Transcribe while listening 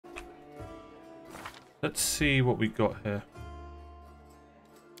Let's see what we got here.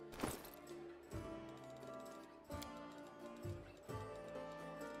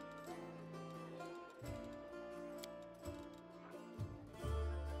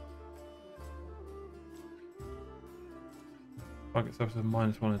 Target surface of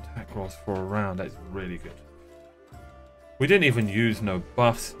 -1 attack rolls for a round. That is really good. We didn't even use no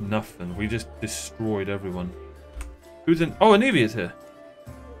buffs, nothing. We just destroyed everyone. Who's in? Oh, Anivia's here.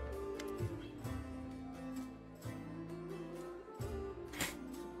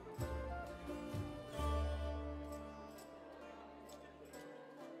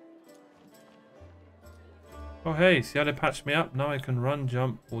 Oh hey, see how they patched me up? Now I can run,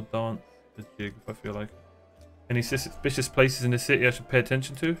 jump, or dance the jig if I feel like. Any suspicious places in the city I should pay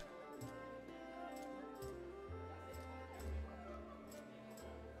attention to?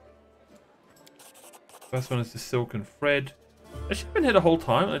 First one is the silken thread. Has she been here the whole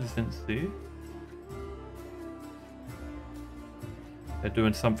time? I just didn't see. They're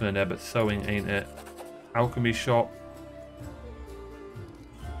doing something in there, but sewing ain't it. Alchemy shop.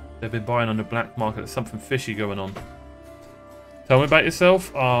 They've been buying on the black market. There's something fishy going on. Tell me about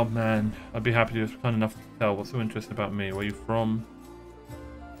yourself. Oh man, I'd be happy to be kind enough to tell. What's so interesting about me? Where are you from?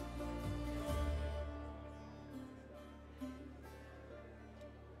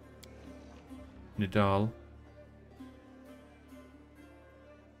 Nidal.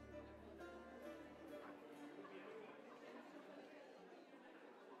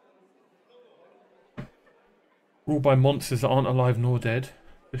 Ruled by monsters that aren't alive nor dead.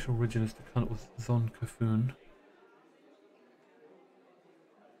 Official origin is the cunt was Zon Kafun.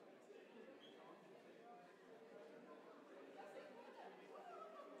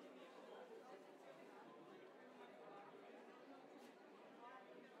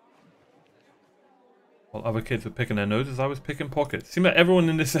 While other kids were picking their noses, I was picking pockets. Seems like everyone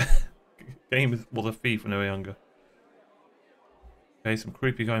in this game was a thief when they were younger. Okay, some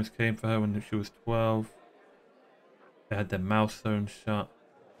creepy guys came for her when she was 12. They had their mouths sewn shut.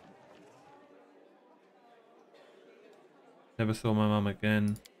 Never saw my mum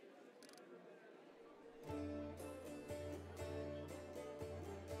again.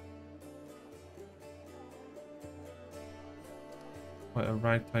 Quite a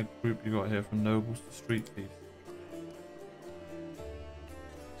ragtag group you got here, from nobles to street thieves.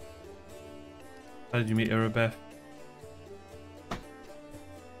 How did you meet Irabeth?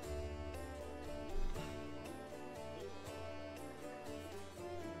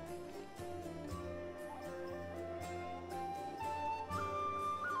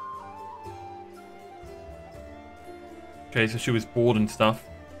 Okay, so she was bored and stuff.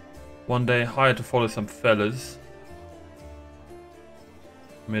 One day, hired to follow some fellas.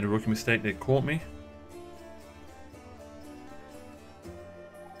 Made a rookie mistake, they caught me.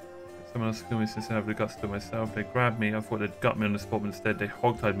 Someone else killed me since I have the guts to do it myself. They grabbed me, I thought they'd gut me on the spot, but instead they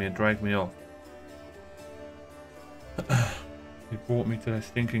hogtied me and dragged me off. They brought me to their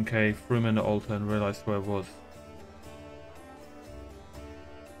stinking cave, threw me in the altar and realised who I was.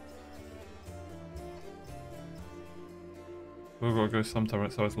 We've got to go sometime,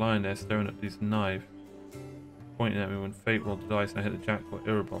 so I was lying there staring at this knife, pointing at me when fate rolled the dice and I hit the jackpot.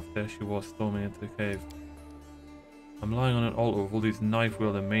 Irabeth, there she was, storming into the cave. I'm lying on an altar with all these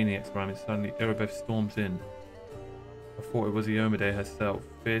knife-wielding maniacs around me. Suddenly Irabeth storms in. I thought it was Iomade herself,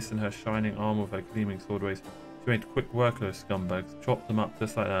 fierce in her shining armor with her gleaming sword waist. She made quick work of those scumbags, chopped them up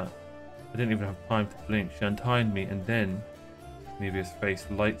just like that. I didn't even have time to blink. She untied me and then Nevia's face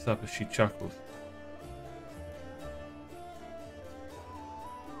lights up as she chuckles.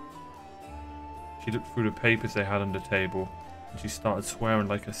 She looked through the papers they had on the table, and she started swearing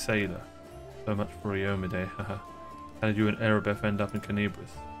like a sailor. So much for Iomade, haha. How did you and Irabeth end up in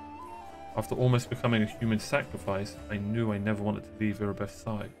Canibris? After almost becoming a human sacrifice, I knew I never wanted to leave Irabeth's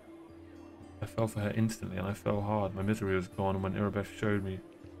side. I fell for her instantly, and I fell hard. My misery was gone when Irabeth showed me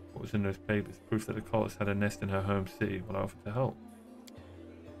what was in those papers, proof that the cultists had a nest in her home city when I offered to help.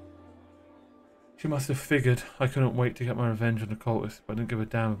 She must have figured I couldn't wait to get my revenge on the cultists, but I didn't give a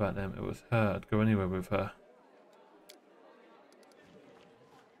damn about them. It was her. I'd go anywhere with her.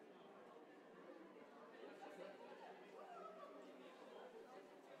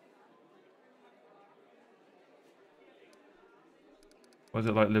 Was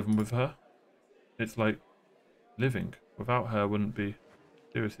it like living with her? It's like living. Without her, I wouldn't be.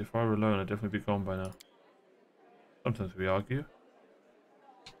 Seriously, if I were alone, I'd definitely be gone by now. Sometimes we argue.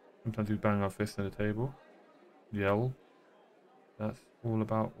 Sometimes we bang our fists on the table. Yell. That's all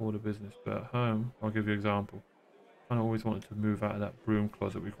about all the business. But at home, I'll give you an example. I always wanted to move out of that broom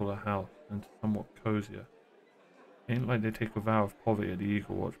closet we call a house into somewhat cozier. Ain't like they take a vow of poverty at the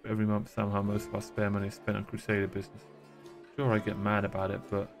Eagle Watch, but every month somehow most of our spare money is spent on Crusader business. Sure, I get mad about it,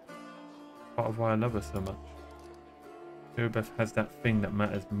 but it's part of why I love her so much. Irabeth has that thing that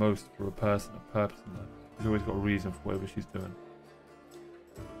matters most for a person, a purpose in life. She's always got a reason for whatever she's doing.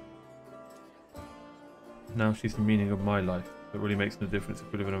 Now she's the meaning of my life. It really makes no difference if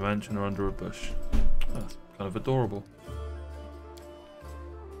we live in a mansion or under a bush. That's kind of adorable.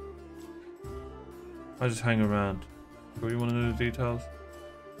 I just hang around. Sure you want to know the details?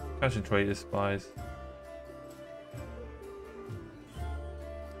 Catching traitors, spies.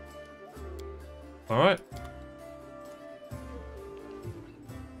 Alright.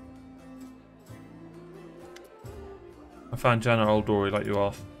 I found Janet Old Dory like you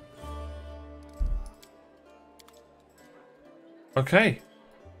asked. Okay.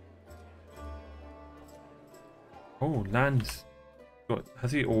 Oh, lands. God,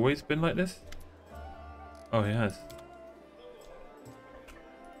 has he always been like this? Oh, he has.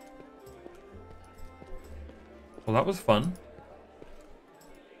 Well, that was fun.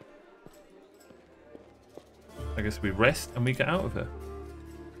 I guess we rest and we get out of here.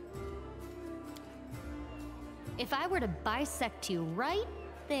 If I were to bisect you right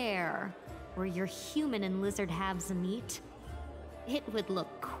there, where your human and lizard halves meet, it would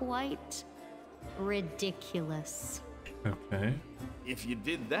look quite ridiculous. Okay. If you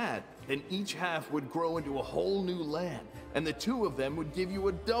did that, then each half would grow into a whole new land, and the two of them would give you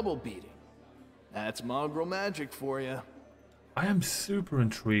a double beating. That's mongrel magic for you. I am super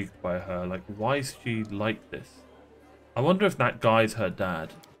intrigued by her. Like, why is she like this? I wonder if that guy's her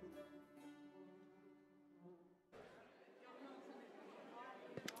dad.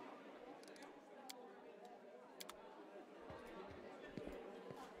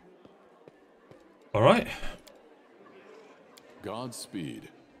 All right. Godspeed.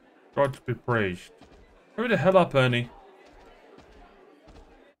 God be praised. Hurry the hell up, Ernie.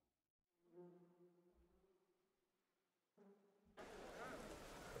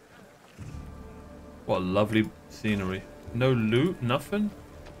 What a lovely scenery. No loot, nothing?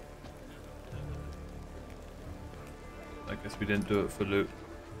 I guess we didn't do it for loot.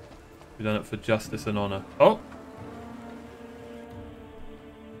 We done it for justice and honor. Oh!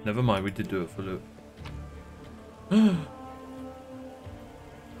 Never mind, we did do it for loot.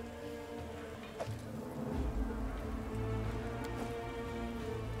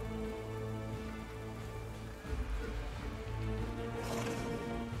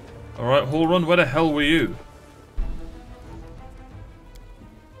 Alright, Hallrun, where the hell were you?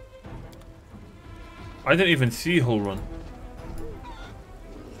 I didn't even see Hallrun.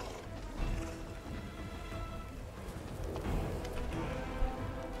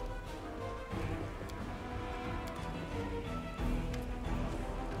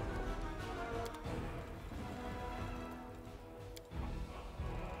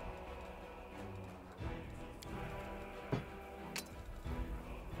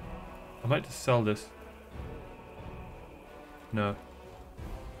 I might just sell this. No.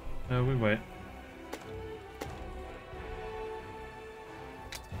 No, we wait.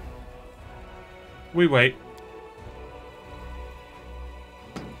 We wait.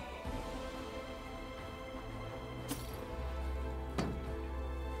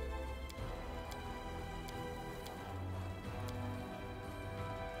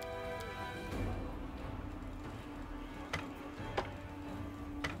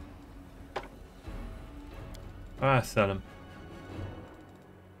 Ah, sell him.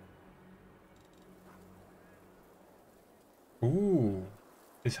 Ooh.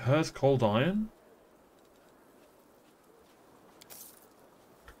 Is hers cold iron?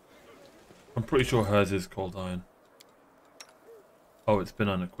 I'm pretty sure hers is cold iron. Oh, it's been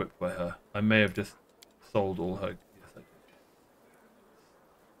unequipped by her. I may have just sold all her. Yes, I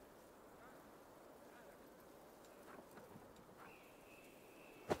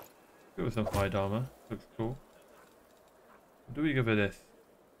did. Give her some hide armor. Looks cool. What do we give her this?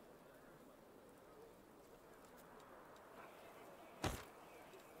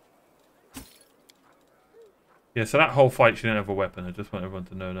 Yeah, so that whole fight she didn't have a weapon. I just want everyone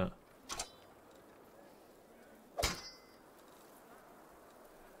to know that.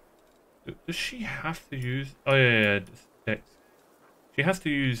 Does she have to use... Oh, yeah. Dex. She has to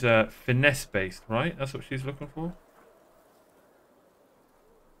use finesse-based, right? That's what she's looking for?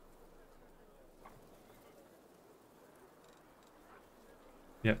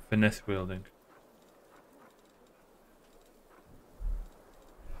 Yep, finesse wielding.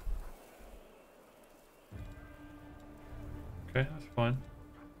 Okay, that's fine.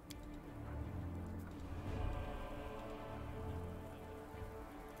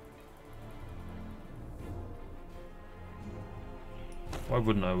 Why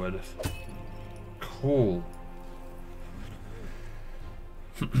wouldn't I wear this? Cool.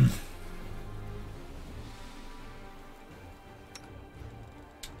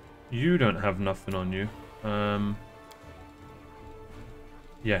 You don't have nothing on you.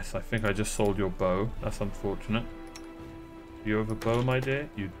 Yes, I think I just sold your bow. That's unfortunate. Do you have a bow, my dear?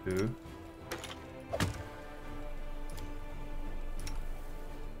 You do.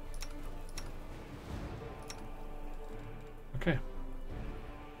 Okay.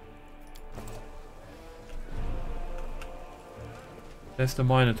 There's the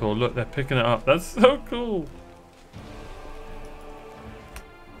Minotaur. Look, they're picking it up. That's so cool.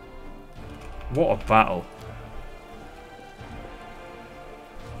 What a battle.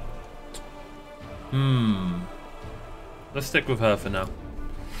 Let's stick with her for now.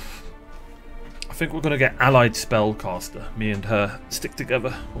 I think we're going to get allied spellcaster. Me and her stick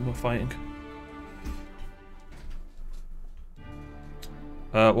together when we're fighting.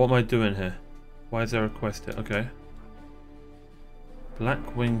 What am I doing here? Why is there a quest here? Okay.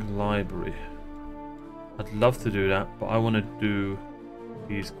 Blackwing Library. I'd love to do that, but I want to do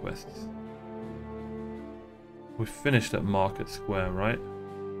these quests. We finished at Market Square, right?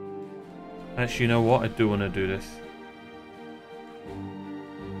 Actually, you know what? I do want to do this.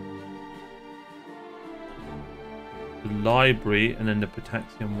 The library and then the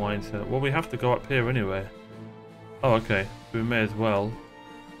Potaxium wine cellar. Well, we have to go up here anyway. Oh, okay. So we may as well.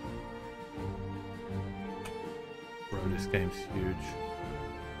 Bro, this game's huge.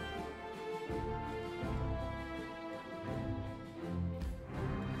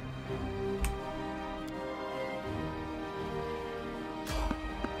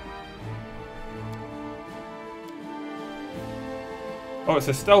 Oh, it's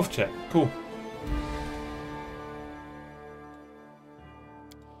a stealth check. Cool.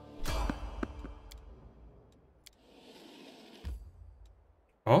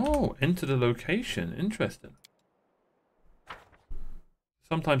 Oh, enter the location. Interesting.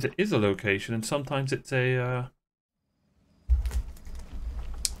 Sometimes it is a location and sometimes it's a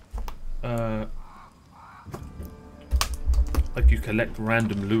like you collect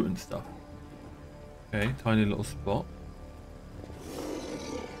random loot and stuff. Okay, tiny little spot.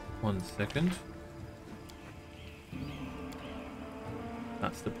 1 second.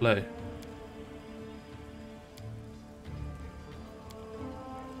 That's the play.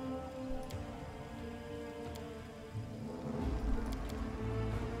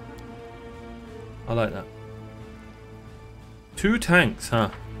 I like that. 2 tanks, huh?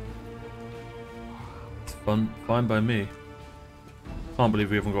 It's fun. Fine by me. Can't believe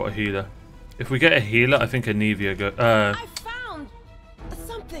we haven't got a healer. If we get a healer, I think Anivia go. I found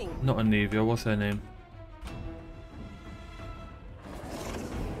something. Not Anivia. What's her name?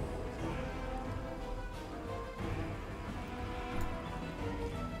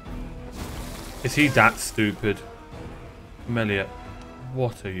 Is he that stupid? Melia,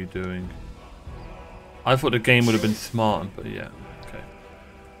 what are you doing? I thought the game would have been smart, but yeah, okay.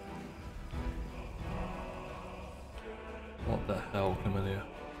 What the hell, Camellia?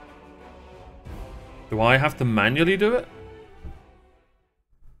 Do I have to manually do it?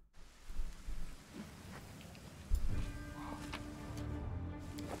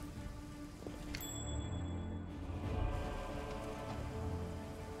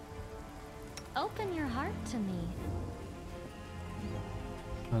 Open your heart to me.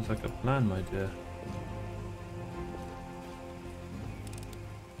 Sounds like a plan, my dear.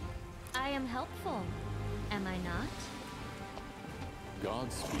 I am helpful, am I not?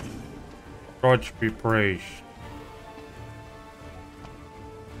 Godspeed. God be praised.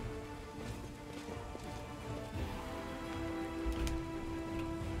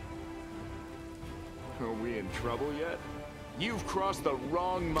 Are we in trouble yet? You've crossed the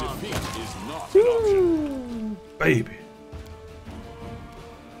wrong mountain. Defeat is not an option. Baby.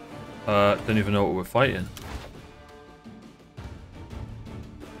 Don't even know what we're fighting.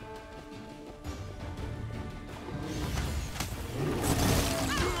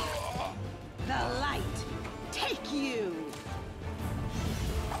 The light, take you.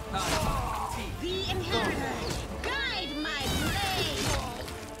 The inheritor, guide my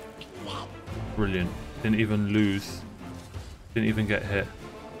blade. Brilliant. Didn't even lose. Didn't even get hit.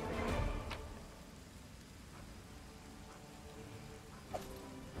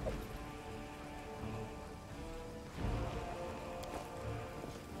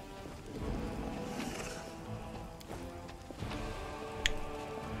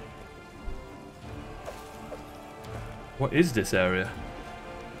 What is this area?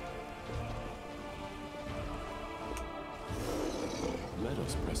 Let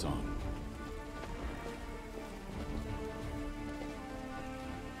us press on.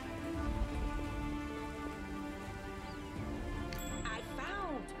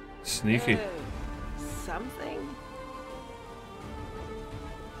 sneaky. Something?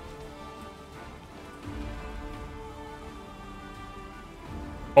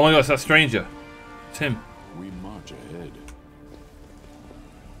 Oh my god, it's that stranger. It's him. We march ahead.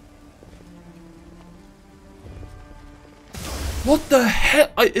 What the hell?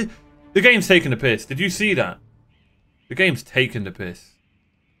 The game's taking the piss. Did you see that? The game's taking the piss.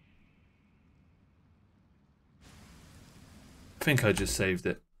 I think I just saved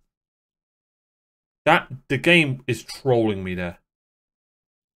it. The game is trolling me there.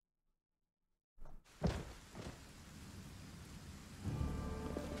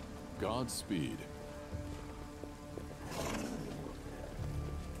 Godspeed.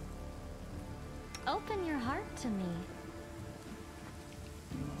 Open your heart to me.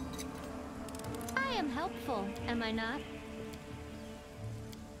 I am helpful, am I not?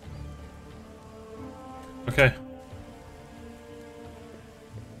 Okay.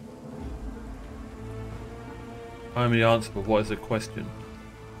 I'm the answer, but what is the question?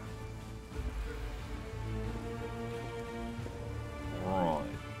 Right.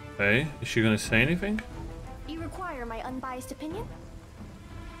 Okay. Is she going to say anything? You require my unbiased opinion?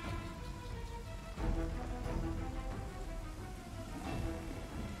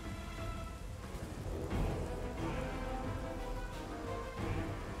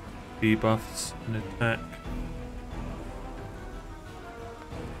 Debuffs and attack.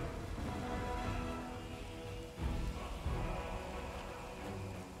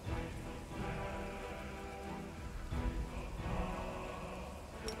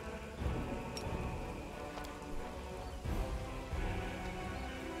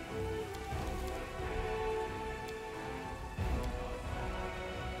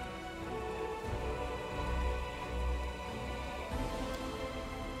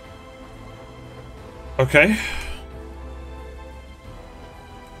 Okay.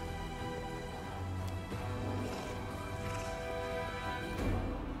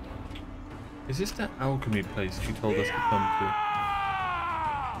 Is this that alchemy place she told us to come to?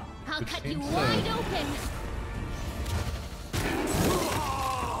 I'll It cut you seems so. wide open.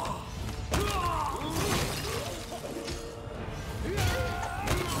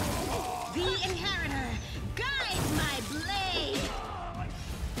 The inheritor, guide my blade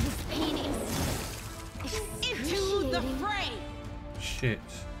This pain is into the fray. Shit.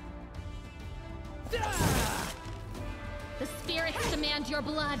 The spirits demand your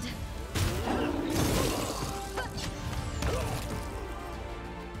blood.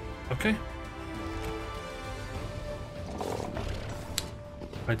 Okay.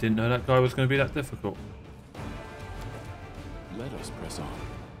 I didn't know that guy was going to be that difficult. Let us press on.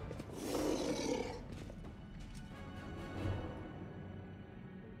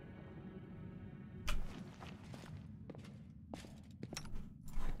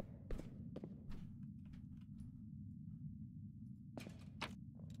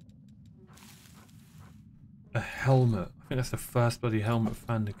 A helmet. I think that's the first bloody helmet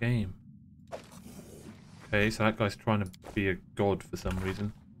found in the game. Okay, so that guy's trying to be a god for some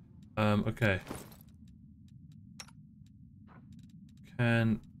reason. Okay.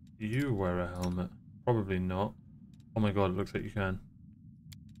 Can you wear a helmet? Probably not. Oh my god, it looks like you can.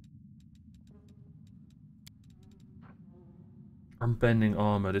 Unbending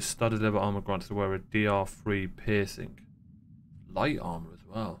armor. This studded leather armor grants the wearer DR3 piercing. Light armor as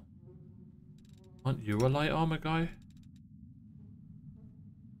well. Aren't you a light armor guy?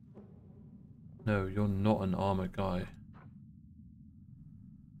 No, you're not an armor guy.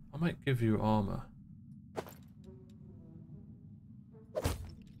 I might give you armor.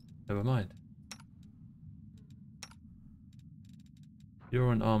 Never mind.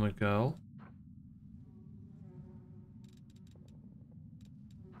 You're an armor girl.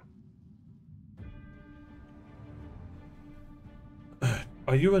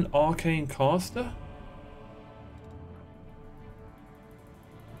 Are you an arcane caster?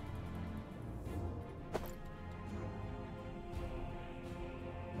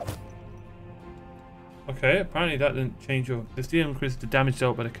 Okay, apparently that didn't change your... This deal increases the damage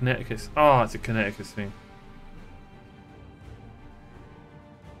dealt by the Kineticus. Ah, it's a Kineticus thing.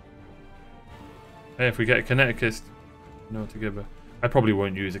 Hey, if we get a Kineticus... No, together. I probably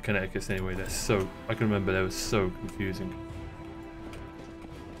won't use a Kineticus anyway. They're so... I can remember they were so confusing.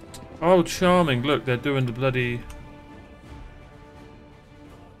 Oh, charming. Look, they're doing the bloody...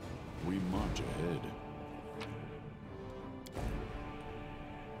 We march ahead.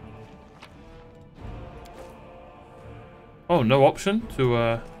 Oh, no option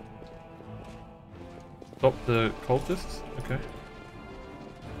to stop the cultists? Okay.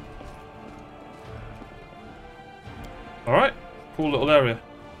 Alright. Cool little area.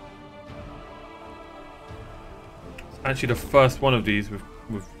 Actually, the first one of these we've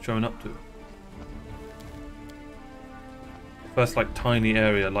shown up to. First, like, tiny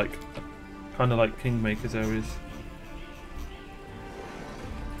area, like, kind of like Kingmaker's areas.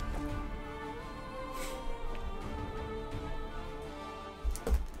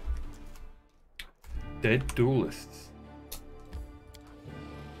 Dead duelists.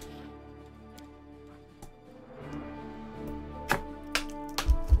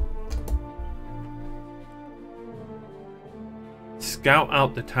 Scout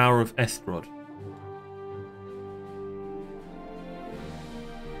out the Tower of Estrod.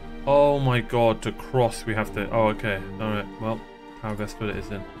 Oh my god, to cross we have to... Oh, okay. Alright, well, Tower of Estrod it is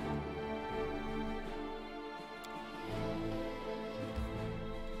then.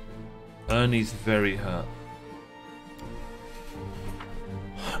 Ernie's very hurt.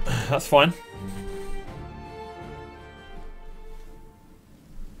 That's fine.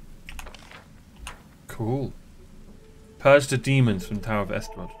 Cool. Purge the demons from Tower of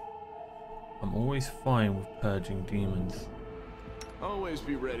Estrod. I'm always fine with purging demons. Always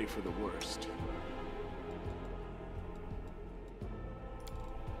be ready for the worst.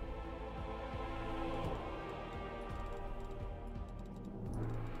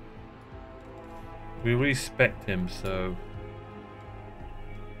 We respect him, so...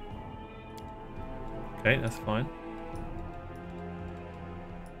 Okay, that's fine.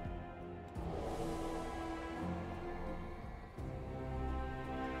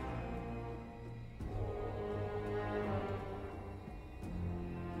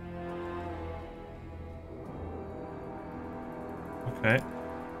 Okay.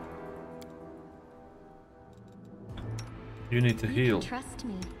 You need to heal. You can trust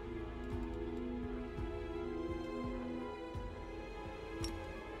me.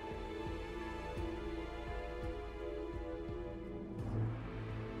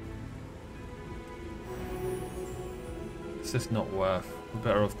 It's just not worth. We're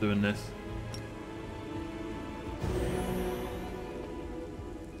better off doing this.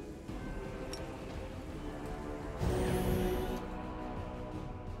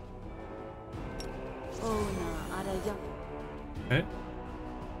 Okay.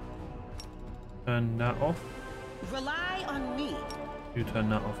 Turn that off. Rely on me. You turn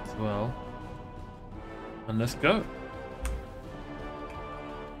that off as well. And let's go.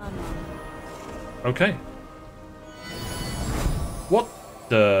 Okay. What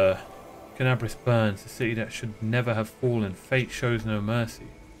the... Canabris burns, the city that should never have fallen. Fate shows no mercy.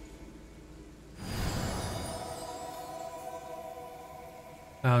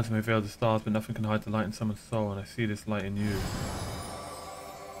 Clouds may veil the stars, but nothing can hide the light in someone's soul, and I see this light in you.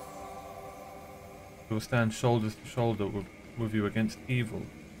 We will stand shoulder to shoulder with you against evil.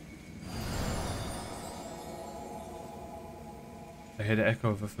 I hear the echo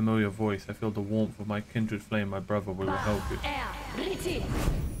of a familiar voice. I feel the warmth of my kindred flame, my brother. We will help you.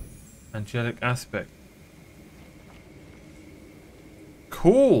 Angelic aspect.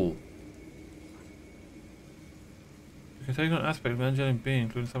 Cool! You can take on an aspect of an angelic being,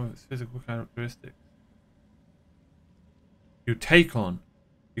 including some of its physical characteristics. You take on.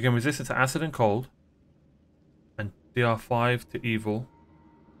 You gain resistance to acid and cold. And DR5 to evil.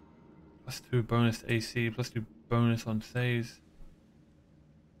 +2 bonus to AC, +2 bonus on saves.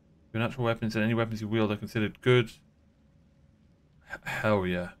 Your natural weapons and any weapons you wield are considered good. Hell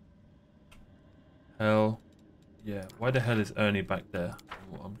yeah. Hell yeah. Why the hell is Ernie back there?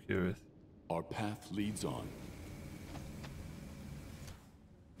 Oh, I'm curious. Our path leads on.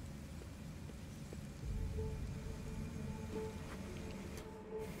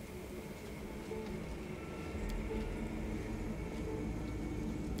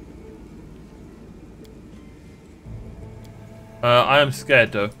 I am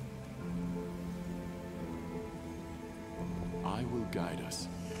scared though. I will guide us.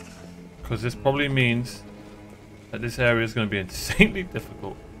 Because this probably means that this area is going to be insanely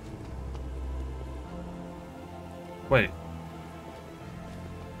difficult. Wait.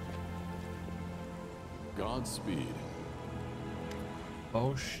 Godspeed.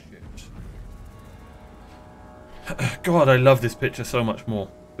 Oh shit. God, I love this picture so much more.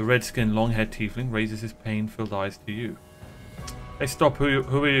 The red-skinned, long-haired tiefling raises his pain-filled eyes to you. Hey, stop. Who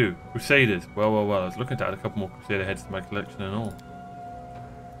are you? Crusaders. Well. I was looking to add a couple more Crusader heads to my collection and all.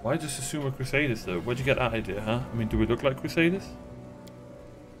 Why just assume we're Crusaders, though? Where'd you get that idea, huh? I mean, do we look like Crusaders?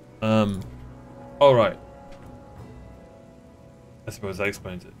 Alright. I suppose that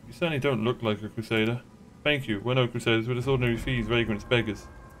explains it. You certainly don't look like a Crusader. Thank you. We're no Crusaders. We're just ordinary thieves, vagrants, beggars.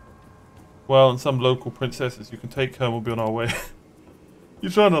 Well, and some local princesses. You can take her and we'll be on our way.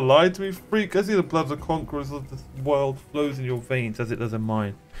 You're trying to lie to me, freak. I see the blood of the conquerors of this world flows in your veins as it does in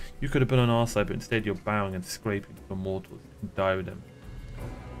mine. You could have been on our side, but instead you're bowing and scraping for mortals. You can die with them.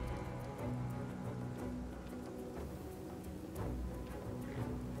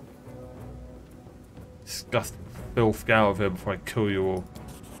 Disgusting filth. Get out of here before I kill you all.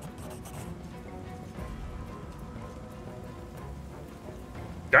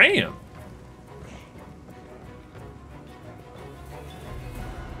 Damn!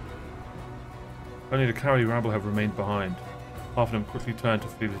 Only the cowardly rabble have remained behind. Half of them quickly turned to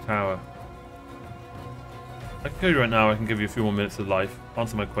flee the tower. I can kill you right now. I can give you a few more minutes of life.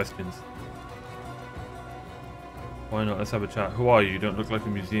 Answer my questions. Why not? Let's have a chat. Who are you? You don't look like a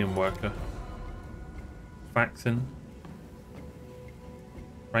museum worker. Faxon.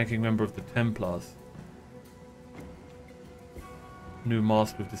 Ranking member of the Templars. New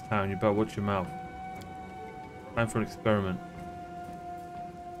master of this town. You better watch your mouth. Time for an experiment.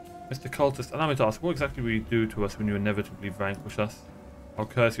 Mr. Cultist, allow me to ask, what exactly will you do to us when you inevitably vanquish us? I'll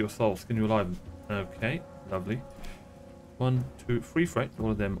curse your soul, skin you alive. Okay, lovely. 1, 2, 3 threats,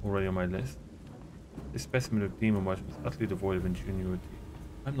 all of them already on my list. This specimen of demon worship is utterly devoid of ingenuity.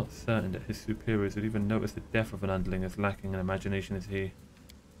 I'm not certain that his superiors would even notice the death of an underling as lacking in imagination as he.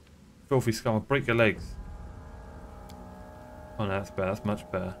 Filthy scum, I'll break your legs. Oh no, that's better, that's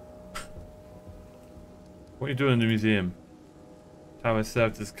much better. What are you doing in the museum? Tower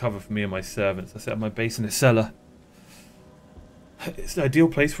served as cover for me and my servants. I set up my base in a cellar. It's the ideal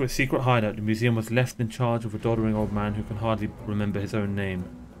place for a secret hideout. The museum was left in charge of a doddering old man who can hardly remember his own name.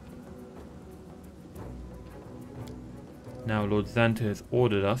 Now Lord Xanta has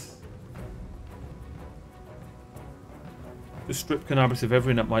ordered us to strip Cannabis of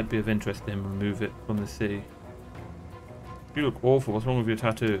everything that might be of interest to him and remove it from the city. You look awful. What's wrong with your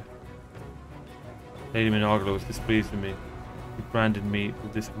tattoo? Lady Minagla was displeased with me. He branded me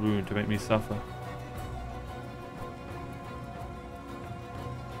with this rune to make me suffer.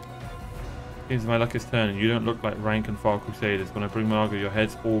 Seems my luck is turning. You don't look like rank and file crusaders. When I bring Margot, your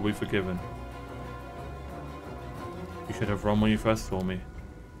heads all will be forgiven. You should have run when you first saw me.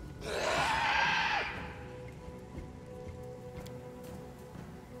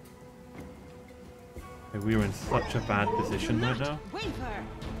 Okay, we are in such a bad position right now.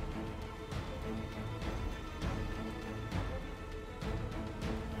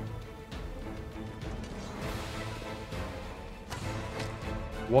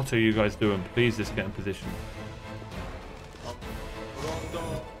 What are you guys doing? Please just get in position. Oh,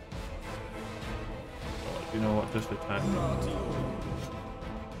 you know what? Just attack.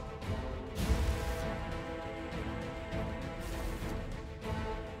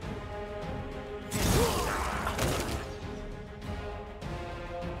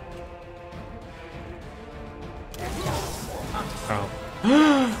 Ow.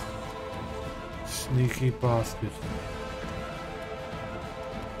 Sneaky bastard.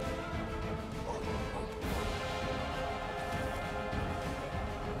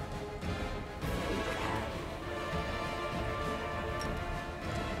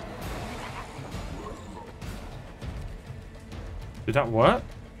 Did that work?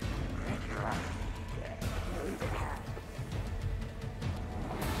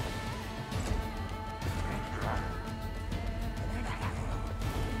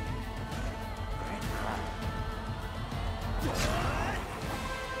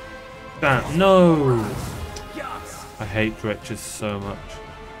 Damn, no! I hate dretches so much.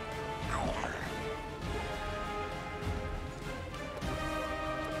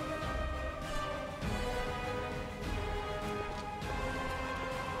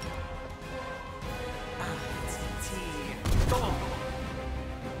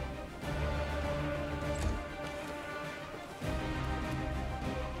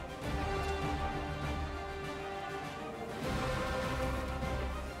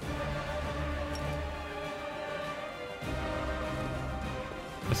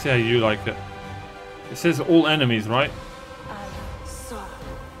 See how you like it. It says all enemies, right?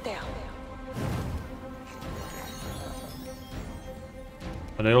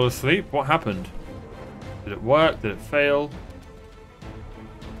 Are they all asleep? What happened? Did it work? Did it fail?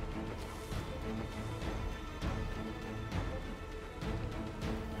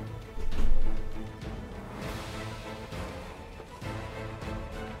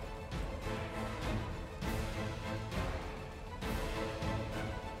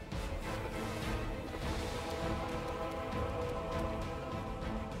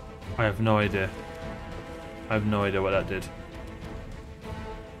 I have no idea. I have no idea what that did.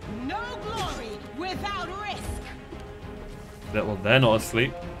 No glory without risk. Well, they're not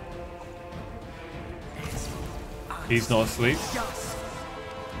asleep. He's not asleep.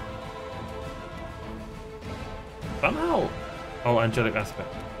 Somehow. Oh, angelic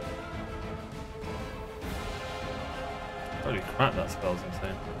aspect. Holy crap, that spell's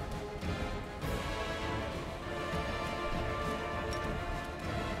insane.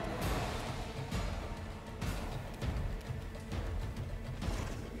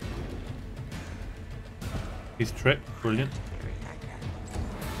 He's tricked, brilliant.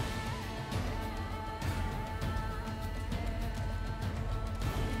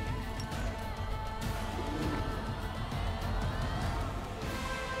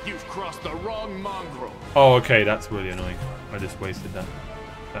 You've crossed the wrong mongrel. Oh, okay, that's really annoying. I just wasted that.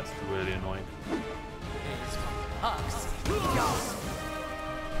 That's really annoying.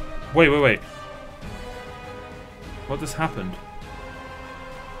 Wait. What just happened?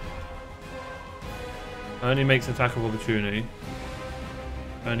 Only makes attack of opportunity.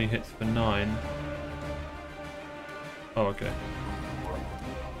 Only hits for 9. Oh, okay.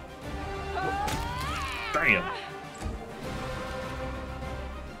 Damn.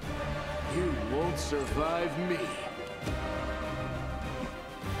 You won't survive me.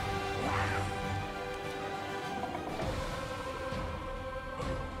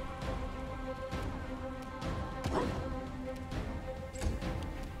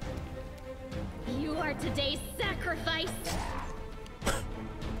 You are today's sacrifice.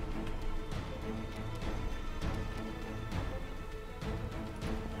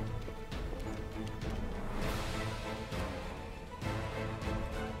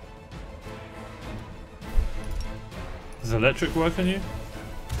 Does electric work on you?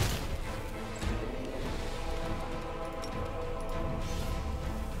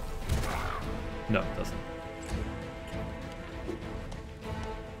 No, it doesn't.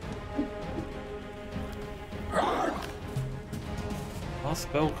 Our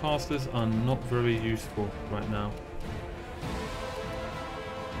spellcasters are not very useful right now.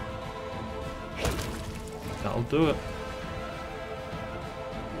 That'll do it.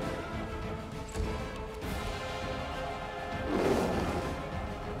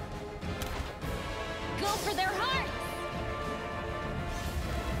 Go for their hearts.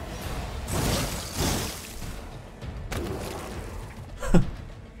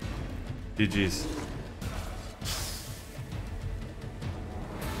 GG's.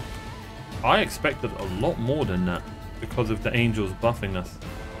 I expected a lot more than that because of the angels buffing us.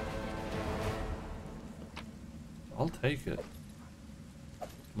 I'll take it.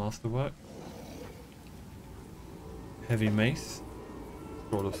 Masterwork. Heavy mace.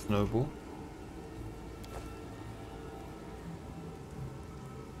 Sword of snowball.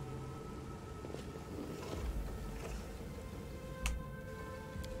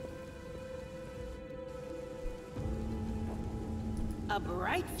 A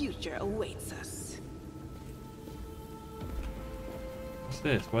bright future awaits us. What's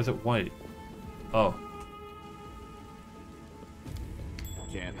this? Why is it white? Oh.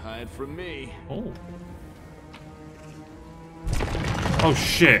 Can't hide from me. Oh. Oh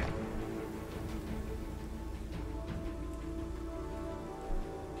shit.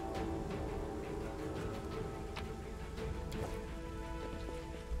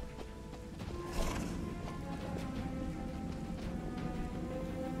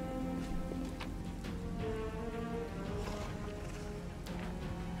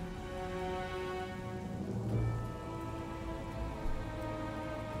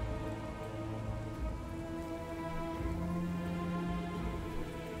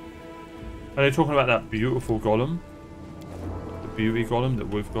 Are they talking about that beautiful golem? The beauty golem that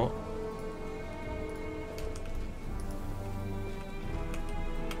we've got?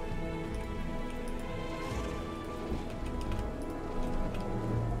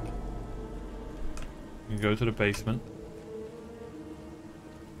 You can go to the basement.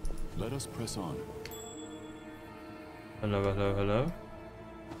 Let us press on. Hello, hello, hello.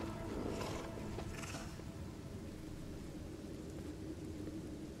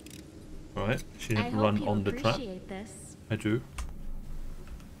 Right, she didn't run on the trap. This. I do.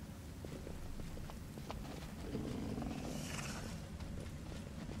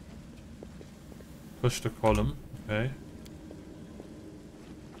 Push the column, okay.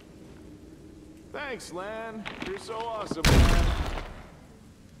 Thanks, Lan. You're so awesome, man.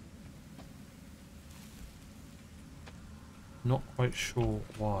 Not quite sure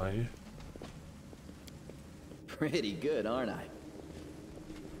why. Pretty good, aren't I?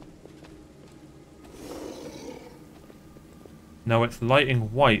 Now it's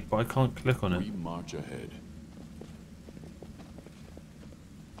lighting white, but I can't click on it. We march ahead.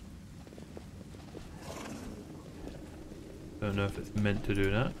 Don't know if it's meant to do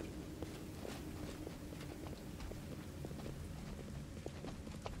that.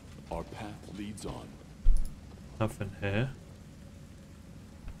 Our path leads on. Nothing here.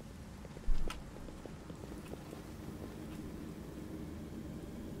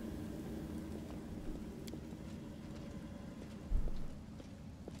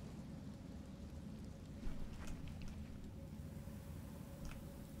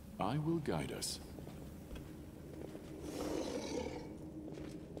 I will guide us.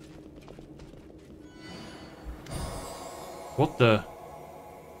 What the?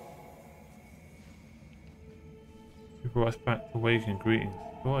 You brought us back to waking. Greetings.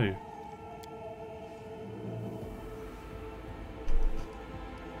 Who are you?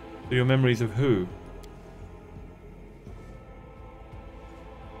 So your memories of who?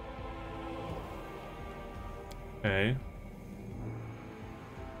 Okay.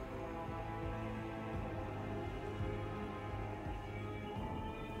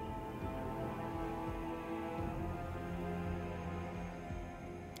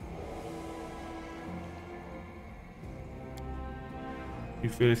 You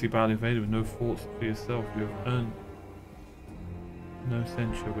fearlessly battle invaded with no thoughts for yourself. You have earned no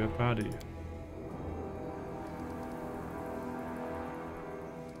censure. We are proud of you.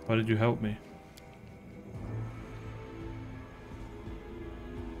 Why did you help me?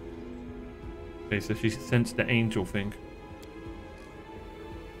 Okay, so she sensed the angel thing.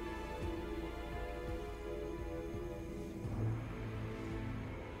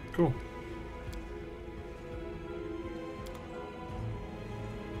 Cool.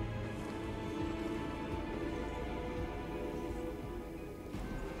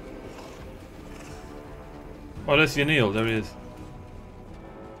 Oh, there's Yanil. There he is.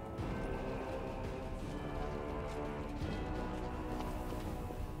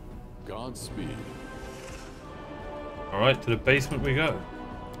 Godspeed. Alright, to the basement we go.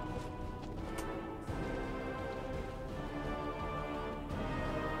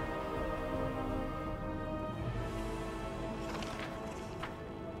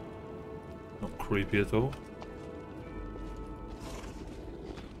 Not creepy at all.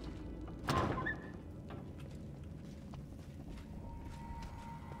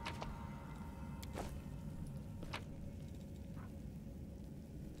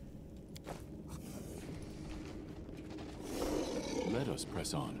 Let us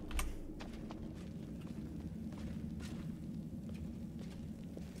press on.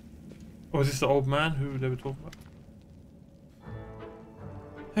 Oh, is this the old man who they were talking about?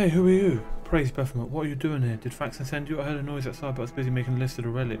 Hey, who are you? Praise Baphomet, what are you doing here? Did Faxon send you? I heard a noise outside, but I was busy making a list of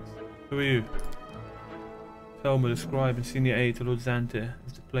the relics. Who are you? Thelma, the scribe and senior aide to Lord Xantir,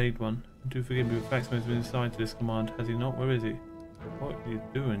 is the plagued one. Do forgive me, but Faxon has been assigned to this command, has he not? Where is he? What are you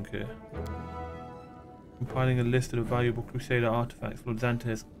doing here? Compiling a list of the valuable Crusader artifacts. Lord Xantir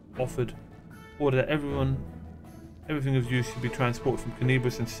has ordered that everything of use should be transported from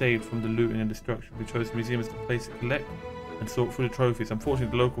Canibus and saved from the looting and destruction. We chose the museum as the place to collect and sort through the trophies.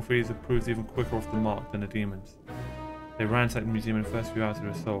 Unfortunately, the local thieves have proved even quicker off the mark than the demons. They ransacked the museum in the first few hours of the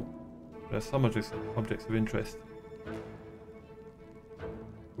assault. There are some objects of interest.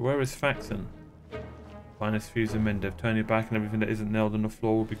 Where is Faxon? Finest fuse and mend. They've turned your back and everything that isn't nailed on the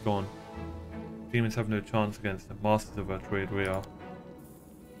floor will be gone. Demons have no chance against them. Masters of our trade we are.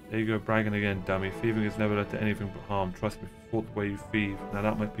 There you go, bragging again, dummy. Thieving has never led to anything but harm. Trust me, if you fought the way you thieve, now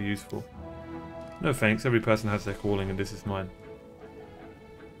that might be useful. No thanks, every person has their calling and this is mine.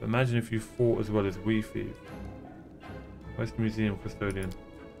 But imagine if you fought as well as we thieve. Where's the museum custodian?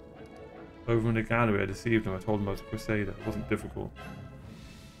 Over in the gallery, I deceived him. I told him I was a crusader. It wasn't difficult.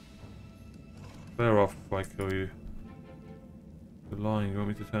 Bear off if I kill you. You're lying. You want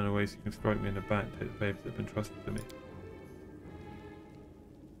me to turn away so you can strike me in the back, take the papers that have been trusted to me.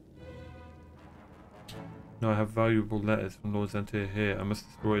 No, I have valuable letters from Lord Xantir here. I must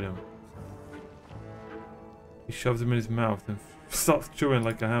destroy them. He shoves them in his mouth and starts chewing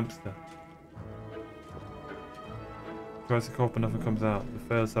like a hamster. Tries to cough but nothing comes out. The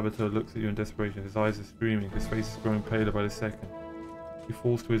failed saboteur looks at you in desperation. His eyes are streaming. His face is growing paler by the second. He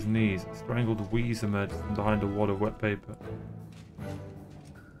falls to his knees. A strangled wheeze emerges from behind a wad of wet paper.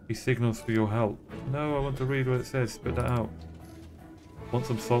 He signals for your help. No, I want to read what it says. Spit that out. Want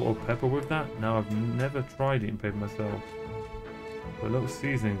some salt or pepper with that? Now, I've never tried eating paper myself. But a little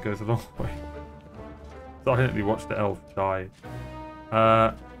seasoning goes a long way. Silently watch the elf die.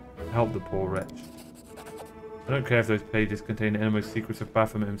 Help the poor wretch. I don't care if those pages contain the innermost secrets of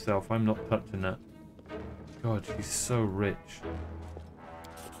Baphomet himself. I'm not touching that. God, she's so rich.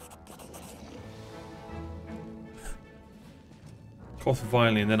 Coughs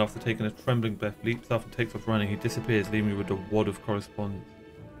violently, and then after taking a trembling breath, leaps up and takes off running. He disappears, leaving me with a wad of correspondence.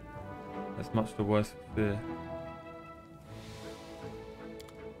 That's much the worse for fear.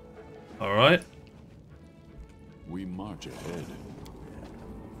 Alright. We march ahead.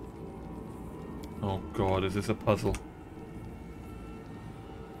 Oh god, is this a puzzle?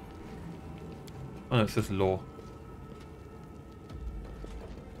 Oh no, it's just lore.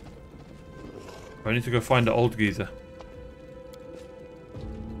 I need to go find the old geezer.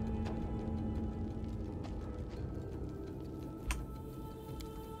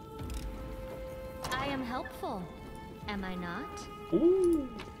 I am helpful, am I not? Ooh,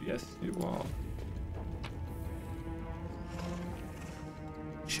 yes you are.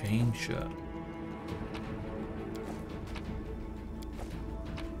 Chain shirt.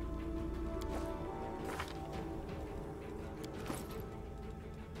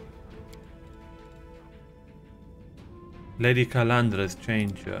 Lady Calandra's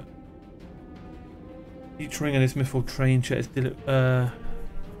chain shirt. Each ring in this mithril train shirt is mithril.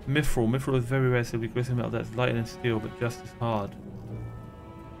 Mithril is very rare, so we glistening metal that's lighter than steel but just as hard.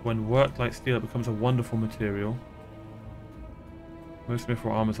 When worked like steel, it becomes a wonderful material. Most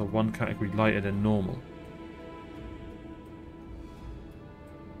mithril armors are one category lighter than normal.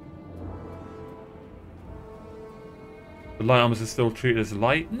 The light armors are still treated as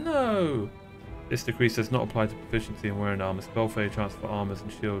light? No! This decrease does not apply to proficiency in wearing armor. Spell failure chance for armors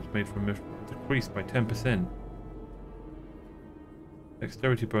and shields made from mithril decreased by 10%.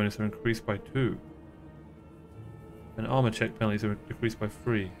 Dexterity bonus are increased by 2. And armor check penalties are decreased by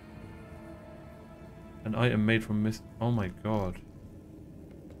 3. An item made from mist. Oh my god.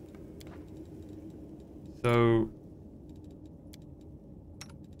 So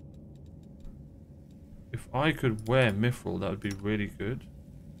if I could wear mithril, that would be really good.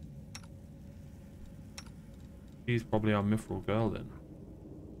 She's probably our mithril girl then.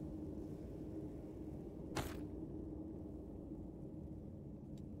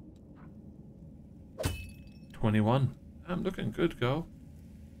 $21. I'm looking good, girl.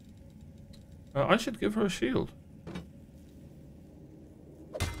 I should give her a shield.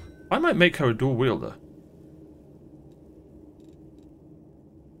 I might make her a dual wielder.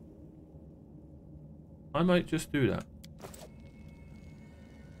 I might just do that.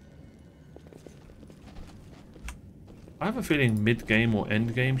 I have a feeling mid-game or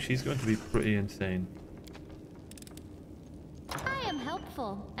end-game she's going to be pretty insane. I am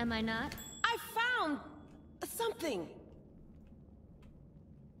helpful, am I not? I found something.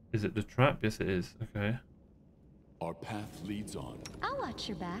 Is it the trap? Yes, it is. Okay. Our path leads on. I'll watch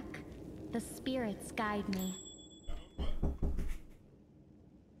your back. The spirits guide me.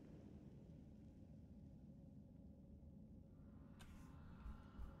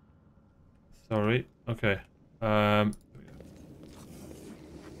 Sorry. Okay.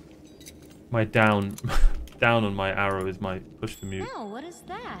 My down on my arrow is my push to mute. Oh, what is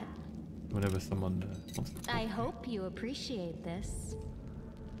that? Whenever someone wants to. I hope you appreciate this.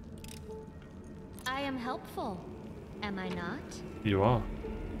 I am helpful, am I not? You are.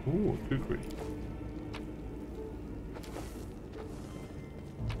 Ooh, kukri.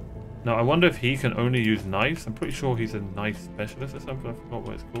 Now, I wonder if he can only use knives. I'm pretty sure he's a knife specialist or something. I forgot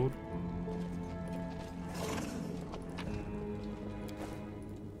what it's called.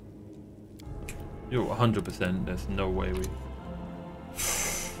 You're 100%. There's no way we...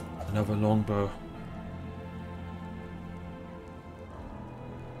 Another longbow.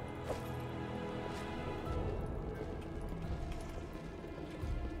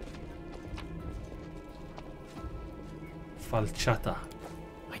 Falchata.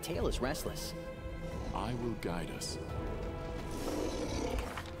 My tail is restless. I will guide us.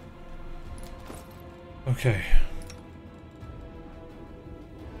 Okay.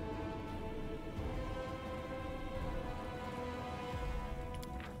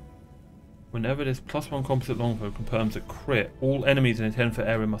 Whenever this +1 composite longbow confirms a crit, all enemies in a 10-foot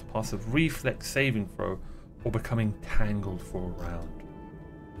area must pass a reflex saving throw or become entangled for a round.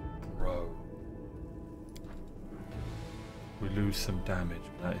 Bro. We lose some damage,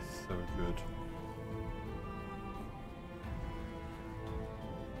 but that is so good.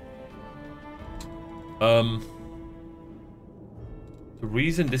 The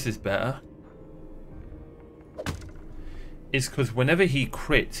reason this is better is because whenever he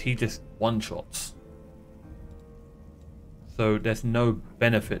crits, he just one-shots. So there's no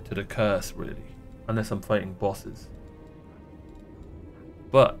benefit to the curse, really, unless I'm fighting bosses.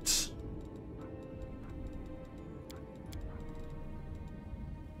 But so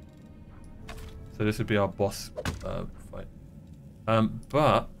this would be our boss fight.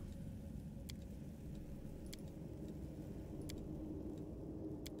 But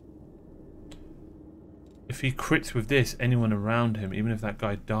if he crits with this, anyone around him, even if that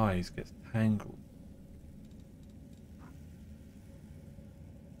guy dies, gets tangled.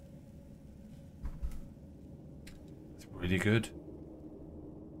 really good.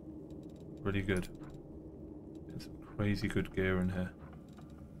 Really good. There's some crazy good gear in here.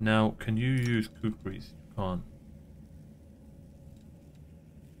 Now, can you use kukris? You can't.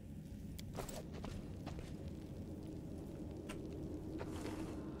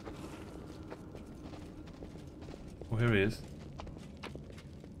 Oh, here he is.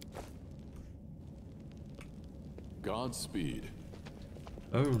 Godspeed.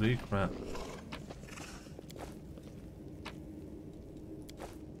 Holy crap.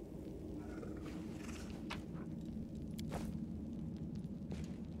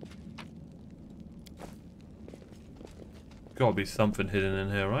 Gotta be something hidden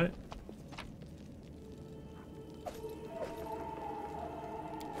in here, right?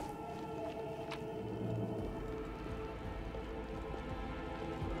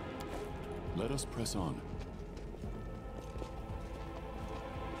 Let us press on.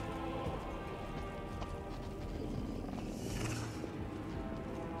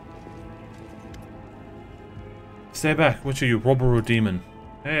 Stay back. Which are you, robber or demon?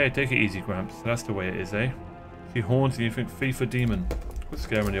 Hey, take it easy, Gramps. That's the way it is, eh? See horns and you think thief or demon. Quit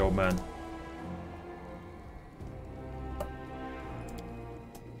scaring the old man.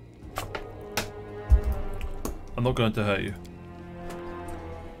 I'm not going to hurt you.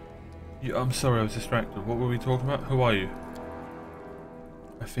 I'm sorry, I was distracted. What were we talking about? Who are you?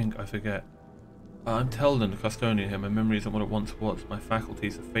 I forget. I'm Teldon, the custodian here. My memory isn't what it once was. My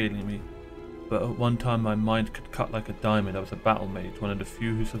faculties are failing me. But at one time my mind could cut like a diamond. I was a battle mage, one of the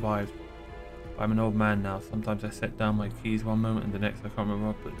few who survived. I'm an old man now. Sometimes I set down my keys one moment and the next I can't remember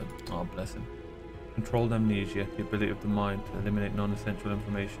where I put them. Oh, bless him. Controlled amnesia, the ability of the mind to eliminate non-essential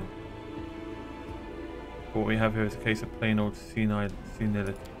information. What we have here is a case of plain old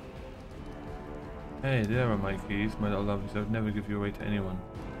senility. Hey, there are my keys, my little lovelies. I would never give you away to anyone.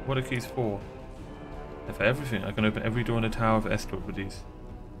 What are keys for? They're for everything. I can open every door in the Tower of Estor with these.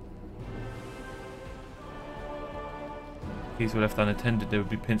 Keys were left unattended, they would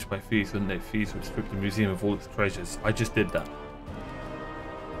be pinched by thieves, wouldn't they? Thieves would strip the museum of all its treasures. I just did that.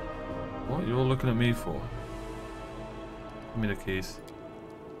 What are you all looking at me for? Give me the keys.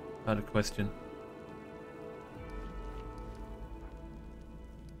 I had a question.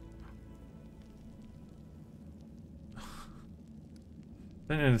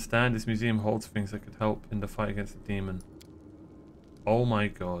 I don't understand. This museum holds things that could help in the fight against the demon. Oh my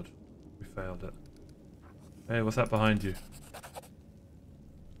god. We failed it. Hey, what's that behind you?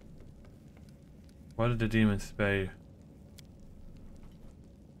 Why did the demon spare you?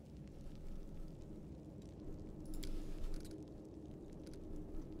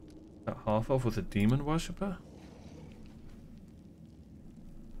 That half-elf was a demon worshipper?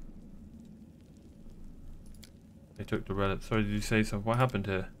 They took the relic. Sorry, did you say something? What happened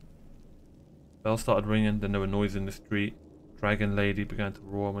here? Bells started ringing, then there were noises in the street. Dragon lady began to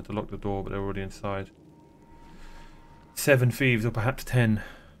roar. I went to lock the door, but they were already inside. 7 thieves, or perhaps 10.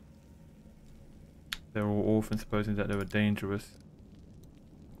 They were all orphans, supposing that they were dangerous.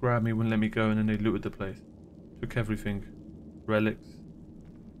 Grabbed me, wouldn't let me go, and then they looted the place. Took everything. Relics.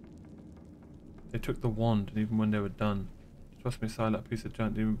 They took the wand, and even when they were done. Trust me, silent piece of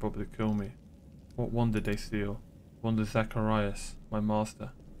junk didn't even bother to kill me. What wand did they steal? Wand of Zacharias, my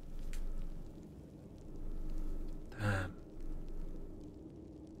master. Damn.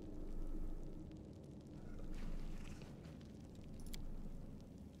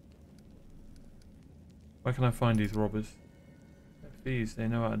 Where can I find these robbers? They're thieves. They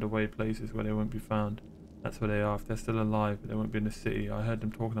know out of the way places where they won't be found. That's where they are. If they're still alive, but they won't be in the city. I heard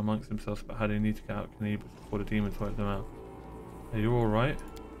them talking amongst themselves about how they need to get out of Canibus before the demons wipe them out. Are you alright?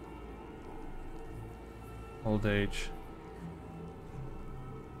 Old age.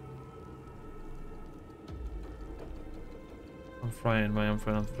 I'm frightened, my young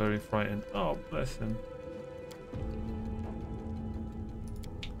friend. I'm very frightened. Oh, bless him.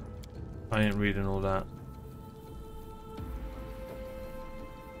 I ain't reading all that.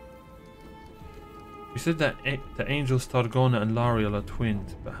 You said that the angels Targona and Lariel are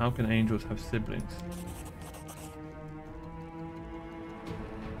twins, but how can angels have siblings?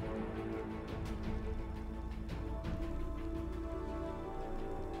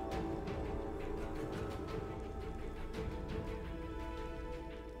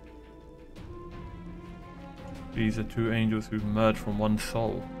 These are 2 angels who've merged from one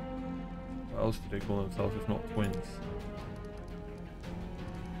soul. What else do they call themselves if not twins?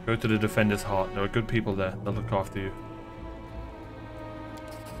 Go to the Defender's Heart. There are good people there. They'll look after you.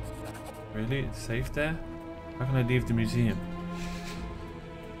 Really? It's safe there? How can I leave the museum?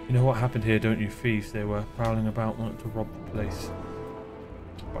 You know what happened here, don't you? Thieves. They were prowling about, wanting to rob the place.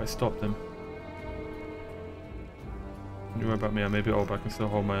 But I stopped them. Don't you worry about me, I may be old, but I can still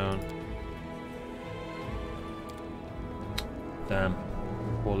hold my own. Damn.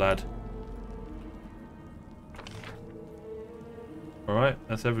 Poor lad. Alright,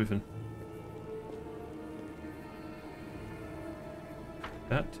 that's everything.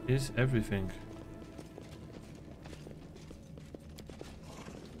 That is everything.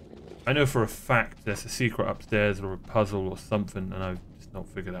 I know for a fact there's a secret upstairs or a puzzle or something, and I've just not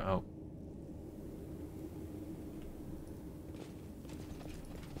figured that out.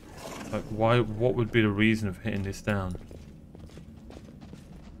 Like, why? What would be the reason of hitting this down?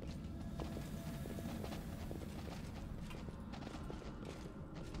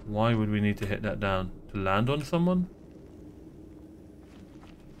 Why would we need to hit that down? To land on someone?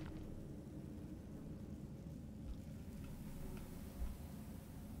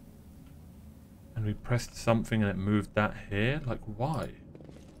 And we pressed something and it moved that here? Like, why?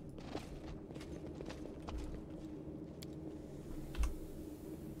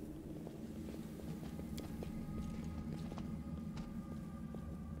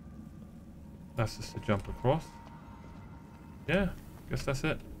 That's just a jump across. Yeah, guess that's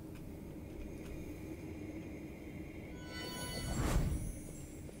it.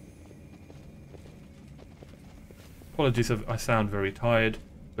 Apologies if I sound very tired,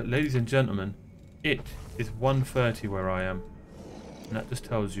 but ladies and gentlemen, it is 1:30 where I am, and that just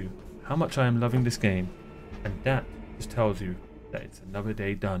tells you how much I am loving this game, and that just tells you that it's another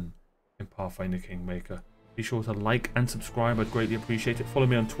day done in Pathfinder Kingmaker. Be sure to like and subscribe, I'd greatly appreciate it. Follow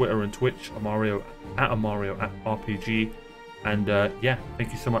me on Twitter and Twitch, Amario@RPG, and yeah,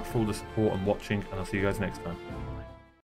 thank you so much for all the support and watching, and I'll see you guys next time.